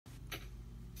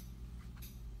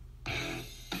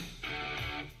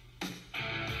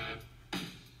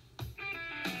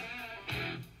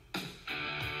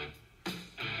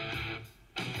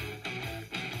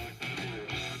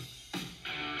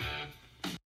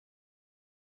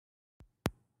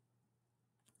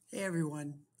Hey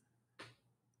everyone,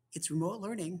 it's remote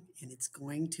learning and it's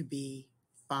going to be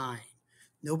fine.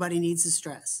 Nobody needs to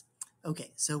stress.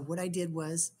 Okay, so what I did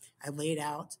was I laid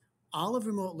out all of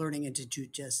remote learning into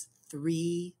just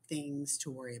three things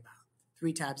to worry about,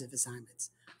 three types of assignments: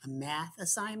 a math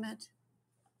assignment,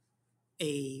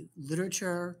 a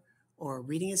literature or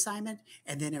reading assignment,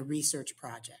 and then a research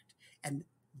project. And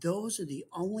those are the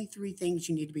only three things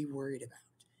you need to be worried about.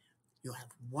 You'll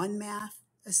have one math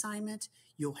assignment,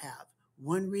 you'll have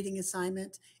one reading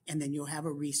assignment, and then you'll have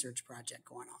a research project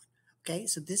going on. Okay,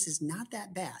 so this is not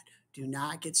that bad. Do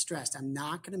not get stressed. I'm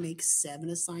not going to make 7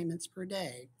 assignments per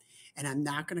day, and I'm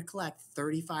not going to collect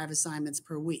 35 assignments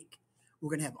per week. We're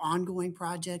going to have ongoing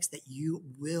projects that you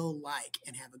will like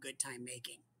and have a good time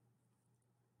making.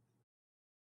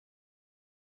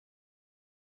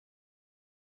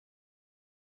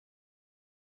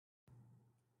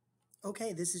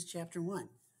 Okay, this is chapter 1: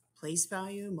 place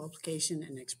value, multiplication,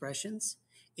 and expressions.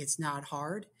 It's not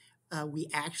hard. We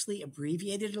actually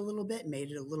abbreviated it a little bit,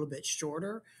 made it a little bit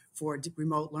shorter for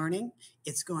remote learning.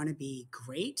 It's going to be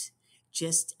great.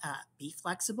 Just be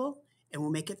flexible and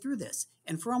we'll make it through this.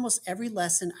 And for almost every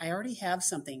lesson, I already have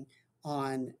something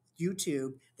on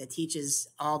YouTube that teaches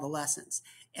all the lessons.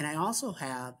 And I also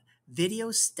have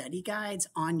video study guides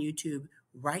on YouTube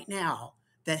right now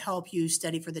that help you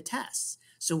study for the tests.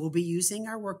 So we'll be using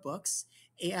our workbooks.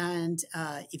 And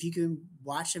if you can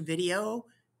watch a video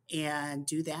and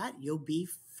do that, you'll be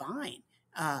fine.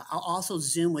 I'll also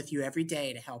Zoom with you every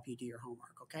day to help you do your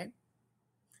homework, okay?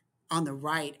 On the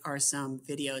right are some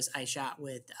videos I shot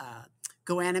with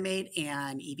GoAnimate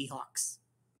and EB Hawks.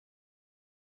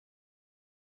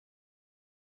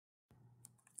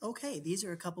 Okay, these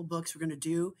are a couple books we're going to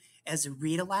do as a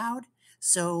read aloud.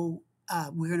 So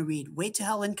we're going to read Wait Till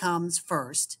Helen Comes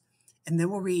first, and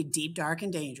then we'll read Deep, Dark,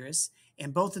 and Dangerous.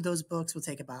 And both of those books will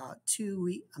take about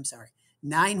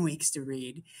 9 weeks to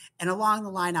read. And along the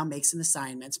line, I'll make some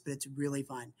assignments, but it's really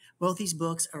fun. Both these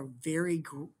books are very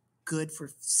good for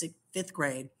fifth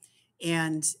grade,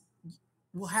 and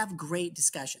we'll have great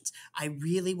discussions. I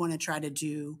really want to try to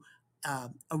do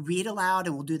a read aloud,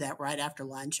 and we'll do that right after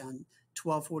lunch on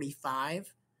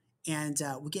 12:45, and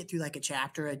we'll get through like a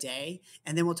chapter a day,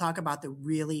 and then we'll talk about the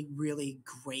really, really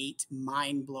great,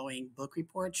 mind-blowing book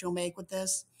reports you'll make with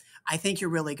this. I think you're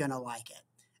really going to like it.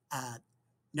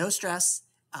 No stress.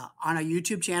 On our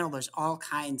YouTube channel, there's all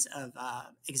kinds of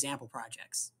example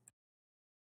projects.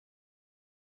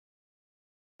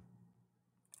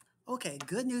 Okay,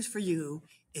 good news for you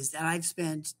is that I've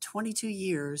spent 22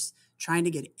 years trying to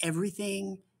get every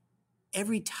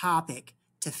topic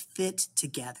to fit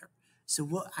together. So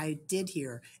what I did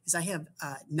here is I have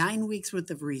 9 weeks worth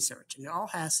of research, and it all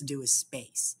has to do with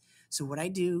space. So what I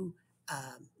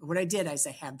did is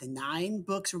I have the 9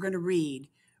 books we're going to read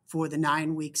for the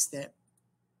 9 weeks that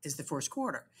is the first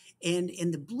quarter. And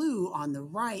in the blue on the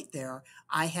right there,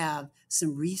 I have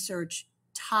some research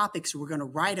topics we're going to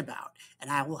write about,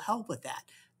 and I will help with that.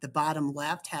 The bottom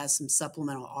left has some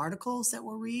supplemental articles that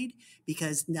we'll read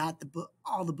because not the book,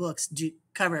 all the books do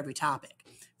cover every topic.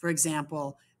 For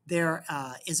example, there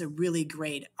is a really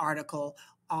great article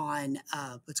on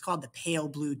what's called the pale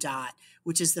blue dot,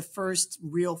 which is the first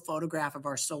real photograph of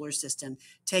our solar system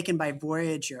taken by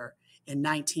Voyager in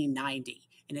 1990.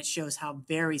 And it shows how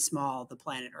very small the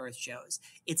planet Earth shows.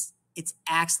 It's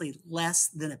actually less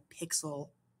than a pixel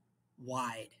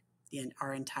wide in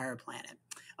our entire planet.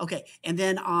 Okay, and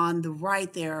then on the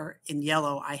right there in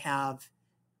yellow, I have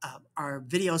our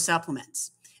video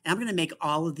supplements. And I'm going to make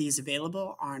all of these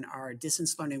available on our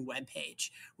distance learning webpage,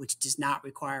 which does not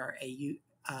require a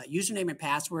username and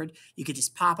password. You could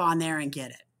just pop on there and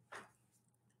get it.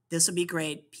 This will be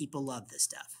great. People love this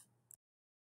stuff.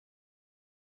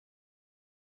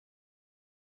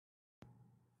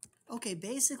 Okay,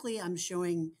 basically, I'm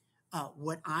showing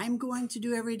what I'm going to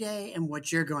do every day and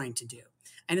what you're going to do.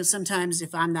 I know sometimes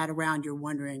if I'm not around, you're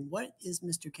wondering, what is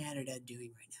Mr. Canada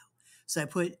doing right now? So I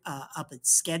put up a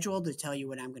schedule to tell you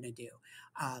what I'm going to do.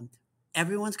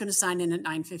 Everyone's going to sign in at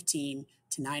 9:15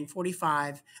 to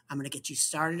 9:45. I'm going to get you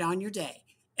started on your day.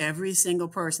 Every single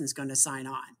person is going to sign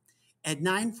on. At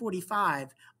 9:45,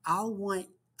 I'll want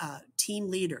team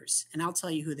leaders, and I'll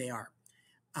tell you who they are,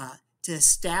 to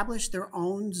establish their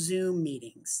own Zoom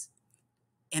meetings.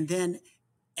 And then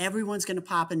everyone's going to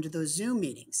pop into those Zoom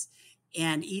meetings.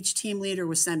 And each team leader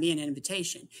will send me an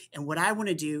invitation. And what I want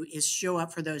to do is show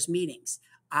up for those meetings.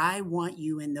 I want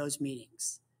you in those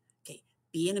meetings. Okay,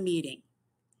 be in a meeting.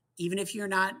 Even if you're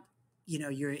not,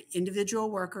 you're an individual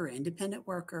worker, independent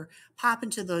worker, pop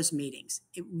into those meetings.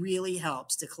 It really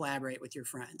helps to collaborate with your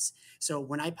friends. So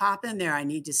when I pop in there, I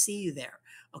need to see you there.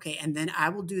 Okay. And then I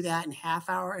will do that in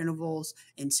half-hour intervals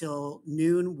until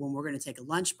noon when we're going to take a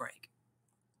lunch break.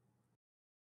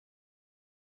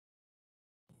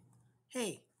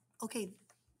 Hey, okay,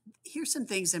 here's some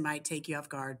things that might take you off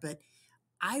guard, but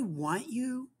I want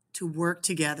you to work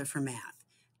together for math.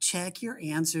 Check your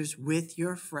answers with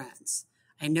your friends.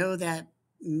 I know that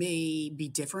may be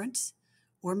different,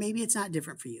 or maybe it's not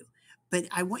different for you, but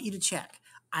I want you to check.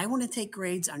 I want to take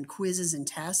grades on quizzes and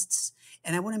tests,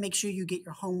 and I want to make sure you get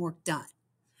your homework done.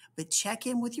 But check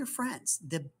in with your friends.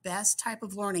 The best type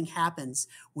of learning happens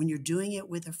when you're doing it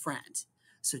with a friend.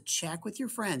 So check with your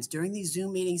friends during these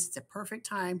Zoom meetings. It's a perfect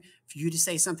time for you to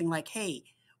say something like, hey,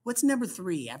 what's number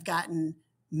three? I've gotten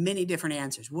many different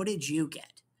answers. What did you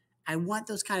get? I want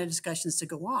those kind of discussions to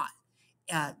go on.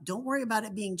 Don't worry about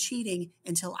it being cheating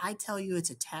until I tell you it's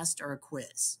a test or a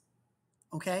quiz.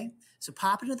 Okay? So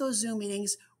pop into those Zoom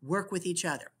meetings, work with each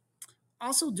other.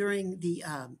 Also, during the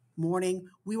morning,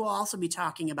 we will also be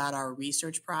talking about our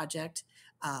research project.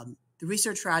 The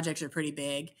research projects are pretty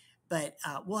big, but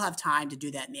we'll have time to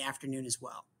do that in the afternoon as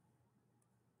well.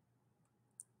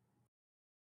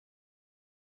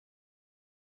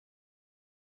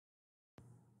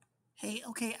 Hey,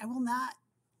 okay, I will not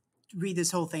read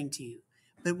this whole thing to you,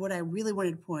 but what I really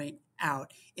wanted to point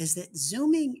out is that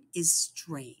Zooming is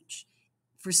strange.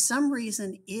 For some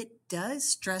reason, it does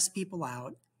stress people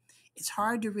out. It's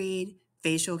hard to read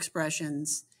facial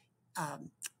expressions. Um,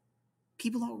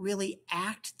 People don't really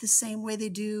act the same way they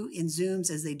do in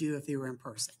Zooms as they do if they were in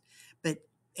person. But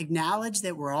acknowledge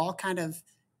that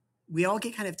we all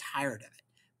get kind of tired of it.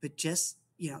 But just,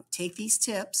 take these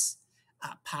tips,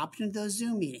 pop into those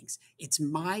Zoom meetings. It's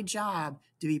my job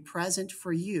to be present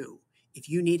for you if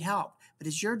you need help. But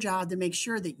it's your job to make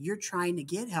sure that you're trying to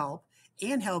get help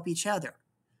and help each other.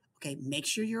 Okay, make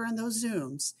sure you're in those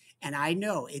Zooms. And I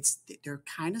know they're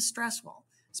kind of stressful,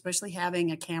 especially having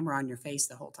a camera on your face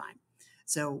the whole time.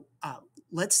 So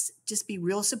let's just be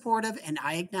real supportive. And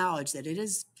I acknowledge that it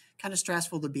is kind of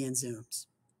stressful to be in Zooms.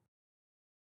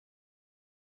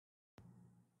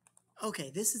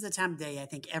 Okay, this is the time of day I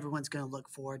think everyone's going to look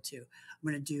forward to. I'm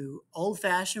going to do old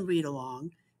fashioned read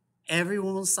along.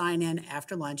 Everyone will sign in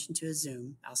after lunch into a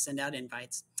Zoom. I'll send out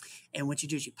invites. And what you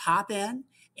do is you pop in,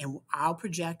 and I'll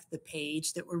project the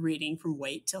page that we're reading from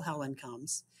Wait Till Helen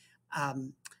Comes.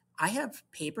 Um, I have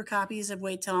paper copies of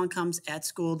Wait Till Helen Comes at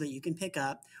school that you can pick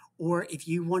up. Or if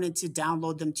you wanted to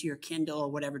download them to your Kindle or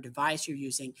whatever device you're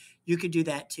using, you could do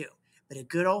that too. But a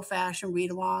good old fashioned read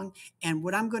along. And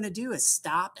what I'm going to do is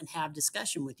stop and have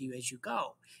discussion with you as you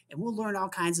go. And we'll learn all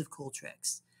kinds of cool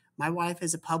tricks. My wife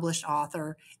is a published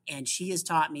author, and she has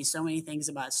taught me so many things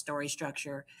about story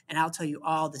structure. And I'll tell you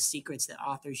all the secrets that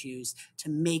authors use to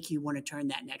make you want to turn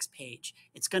that next page.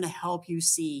 It's going to help you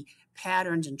see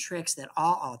patterns and tricks that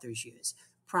all authors use.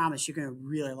 Promise you're going to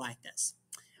really like this.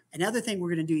 Another thing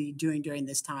we're going to be doing during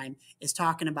this time is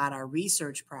talking about our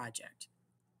research project.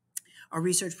 Our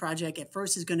research project at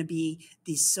first is going to be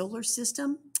the solar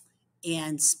system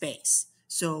and space.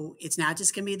 So it's not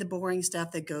just going to be the boring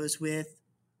stuff that goes with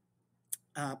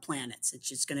planets. It's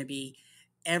just going to be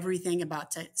everything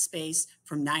about space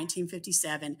from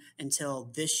 1957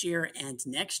 until this year and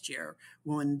next year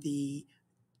when the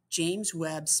James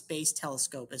Webb Space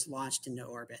Telescope is launched into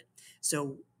orbit.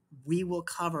 So we will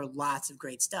cover lots of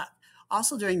great stuff.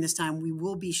 Also, during this time, we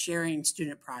will be sharing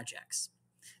student projects.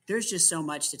 There's just so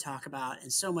much to talk about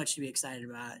and so much to be excited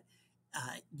about.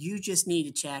 You just need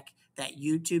to check that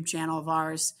YouTube channel of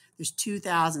ours. There's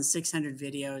 2,600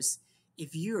 videos.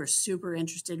 If you are super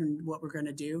interested in what we're going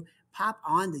to do, pop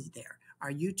on there.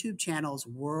 Our YouTube channel is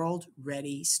World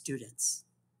Ready Students.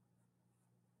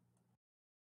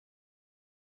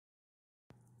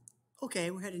 Okay,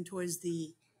 we're heading towards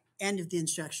the end of the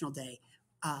instructional day.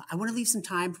 I want to leave some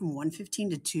time from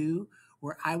 1:15 to 2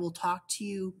 where I will talk to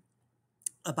you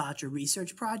about your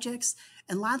research projects.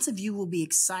 And lots of you will be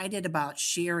excited about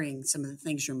sharing some of the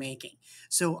things you're making.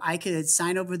 So I could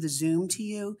sign over the Zoom to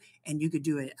you and you could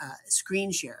do a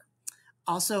screen share.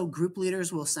 Also, group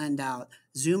leaders will send out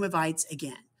Zoom invites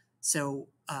again. So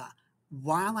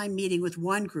while I'm meeting with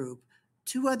one group,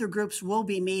 two other groups will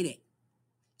be meeting.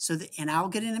 And I'll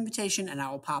get an invitation and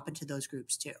I will pop into those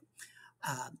groups too.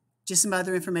 Just some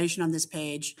other information on this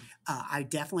page. I'm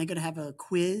definitely going to have a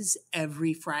quiz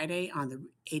every Friday on the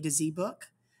A to Z book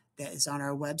that is on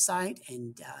our website,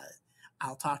 and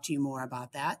I'll talk to you more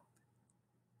about that.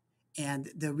 And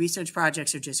the research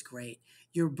projects are just great.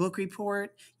 Your book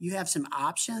report, you have some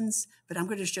options, but I'm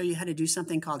going to show you how to do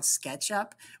something called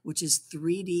SketchUp, which is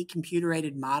 3D computer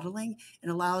aided modeling. It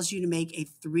allows you to make a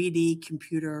 3D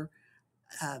computer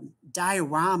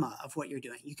diorama of what you're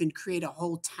doing. You can create a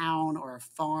whole town or a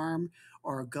farm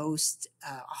or a ghost,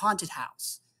 a haunted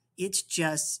house. It's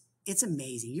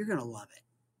amazing. You're going to love it.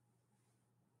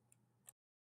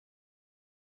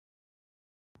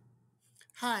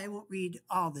 Hi, I won't read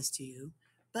all this to you,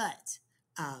 but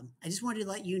I just wanted to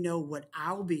let you know what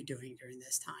I'll be doing during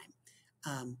this time.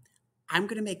 Um, I'm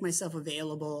going to make myself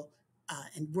available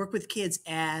and work with kids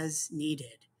as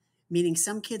needed, meaning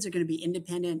some kids are going to be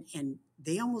independent and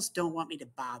they almost don't want me to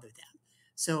bother them.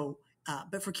 So,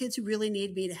 but for kids who really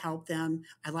need me to help them,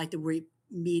 I like to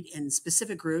meet in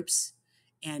specific groups,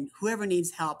 and whoever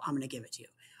needs help, I'm going to give it to you.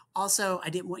 Also, I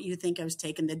didn't want you to think I was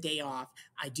taking the day off.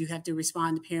 I do have to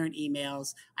respond to parent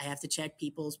emails. I have to check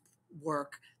people's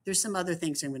work. There's some other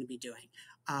things I'm going to be doing.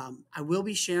 I will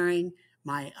be sharing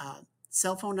my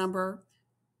cell phone number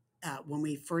when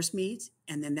we first meet,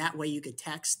 and then that way you could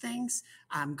text things.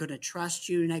 I'm going to trust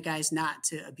you and guys not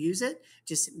to abuse it.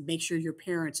 Just make sure your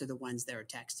parents are the ones that are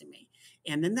texting me.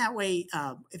 And then that way,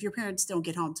 if your parents don't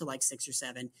get home till like 6 or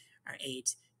 7 or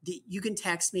 8, you can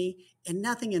text me, and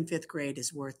nothing in fifth grade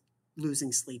is worth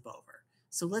losing sleep over.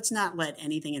 So let's not let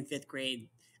anything in fifth grade,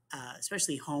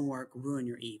 especially homework, ruin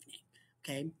your evening.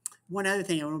 Okay. One other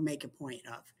thing I want to make a point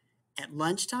of, at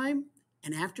lunchtime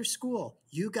and after school,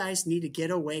 you guys need to get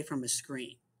away from a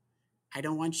screen. I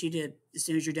don't want you to, as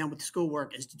soon as you're done with the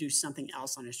schoolwork, is to do something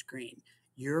else on a screen.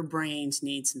 Your brains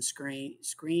need some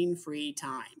screen free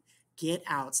time. Get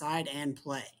outside and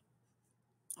play.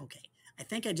 Okay, I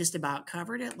think I just about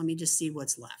covered it. Let me just see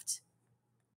what's left.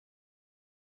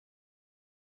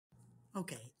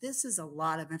 Okay, this is a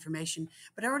lot of information,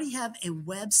 but I already have a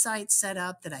website set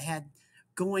up that I had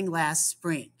going last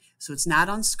spring. So it's not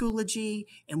on Schoology,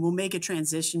 and we'll make a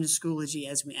transition to Schoology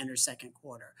as we enter second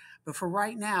quarter. But for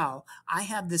right now, I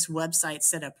have this website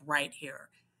set up right here.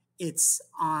 It's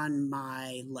on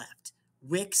my left,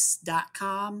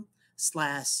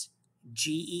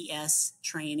 wix.com/GES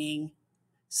training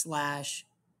slash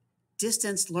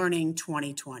distance learning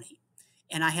 2020.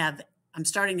 And I'm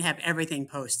starting to have everything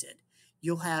posted.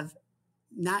 You'll have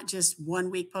not just 1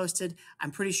 week posted.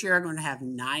 I'm pretty sure I'm going to have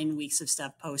 9 weeks of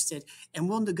stuff posted, and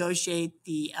we'll negotiate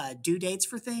the due dates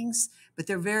for things, but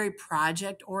they're very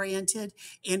project oriented.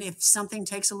 And if something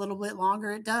takes a little bit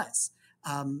longer, it does.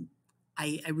 Um,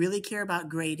 I really care about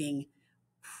grading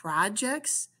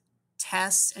projects,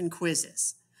 tests, and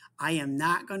quizzes. I am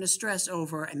not going to stress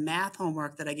over a math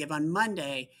homework that I give on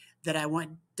Monday that I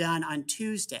want done on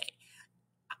Tuesday.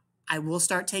 I will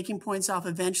start taking points off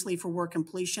eventually for work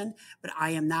completion, but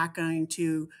I am not going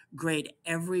to grade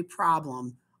every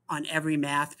problem on every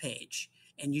math page.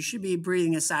 And you should be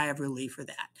breathing a sigh of relief for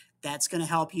that. That's going to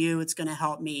help you. It's going to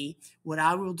help me. What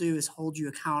I will do is hold you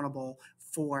accountable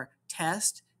for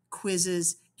tests,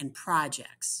 quizzes, and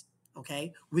projects.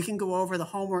 Okay? We can go over the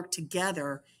homework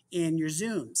together in your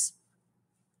Zooms.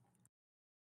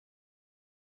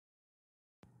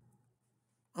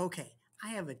 Okay, I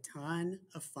have a ton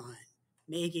of fun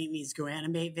making these Go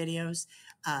Animate videos.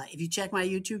 If you check my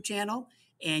YouTube channel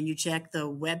and you check the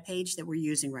web page that we're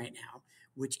using right now,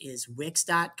 which is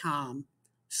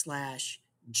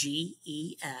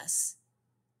wix.com/GES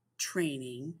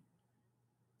training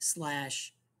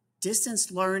slash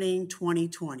distance learning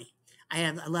 2020. I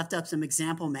left up some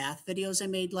example math videos I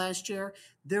made last year.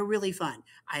 They're really fun.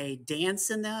 I dance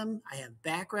in them. I have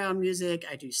background music.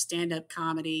 I do stand-up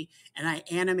comedy, and I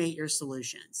animate your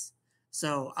solutions.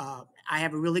 So I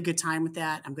have a really good time with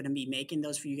that. I'm going to be making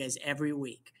those for you guys every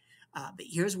week. But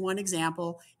here's one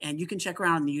example, and you can check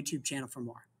around on the YouTube channel for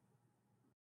more.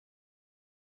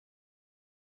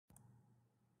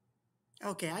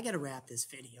 Okay, I got to wrap this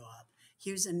video up.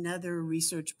 Here's another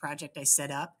research project I set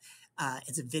up.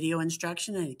 It's a video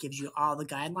instruction, and it gives you all the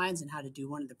guidelines on how to do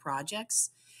one of the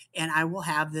projects. And I will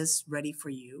have this ready for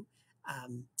you.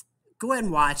 Go ahead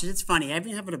and watch it. It's funny. I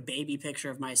even have a baby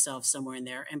picture of myself somewhere in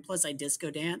there. And plus, I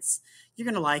disco dance. You're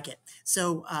going to like it.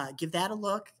 So give that a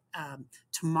look.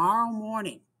 Tomorrow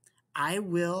morning, I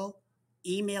will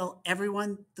email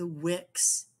everyone the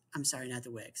Wix. I'm sorry, not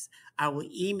the Wix. I will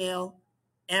email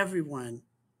everyone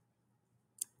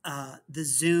the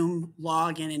Zoom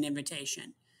login and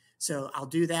invitation. So I'll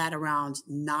do that around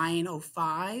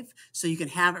 9:05 so you can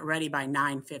have it ready by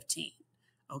 9:15.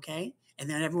 Okay? And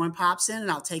then everyone pops in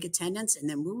and I'll take attendance, and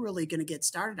then we're really going to get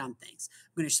started on things.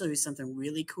 I'm going to show you something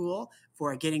really cool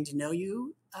for a getting to know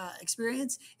you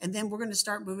experience, and then we're going to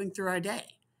start moving through our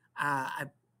day.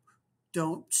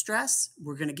 don't stress.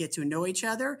 We're going to get to know each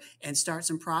other and start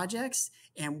some projects,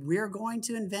 and we're going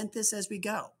to invent this as we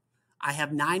go. I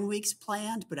have 9 weeks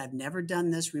planned, but I've never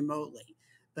done this remotely.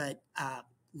 But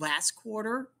last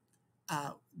quarter,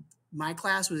 uh, my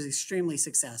class was extremely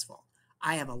successful.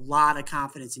 I have a lot of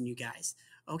confidence in you guys.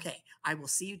 Okay, I will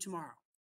see you tomorrow.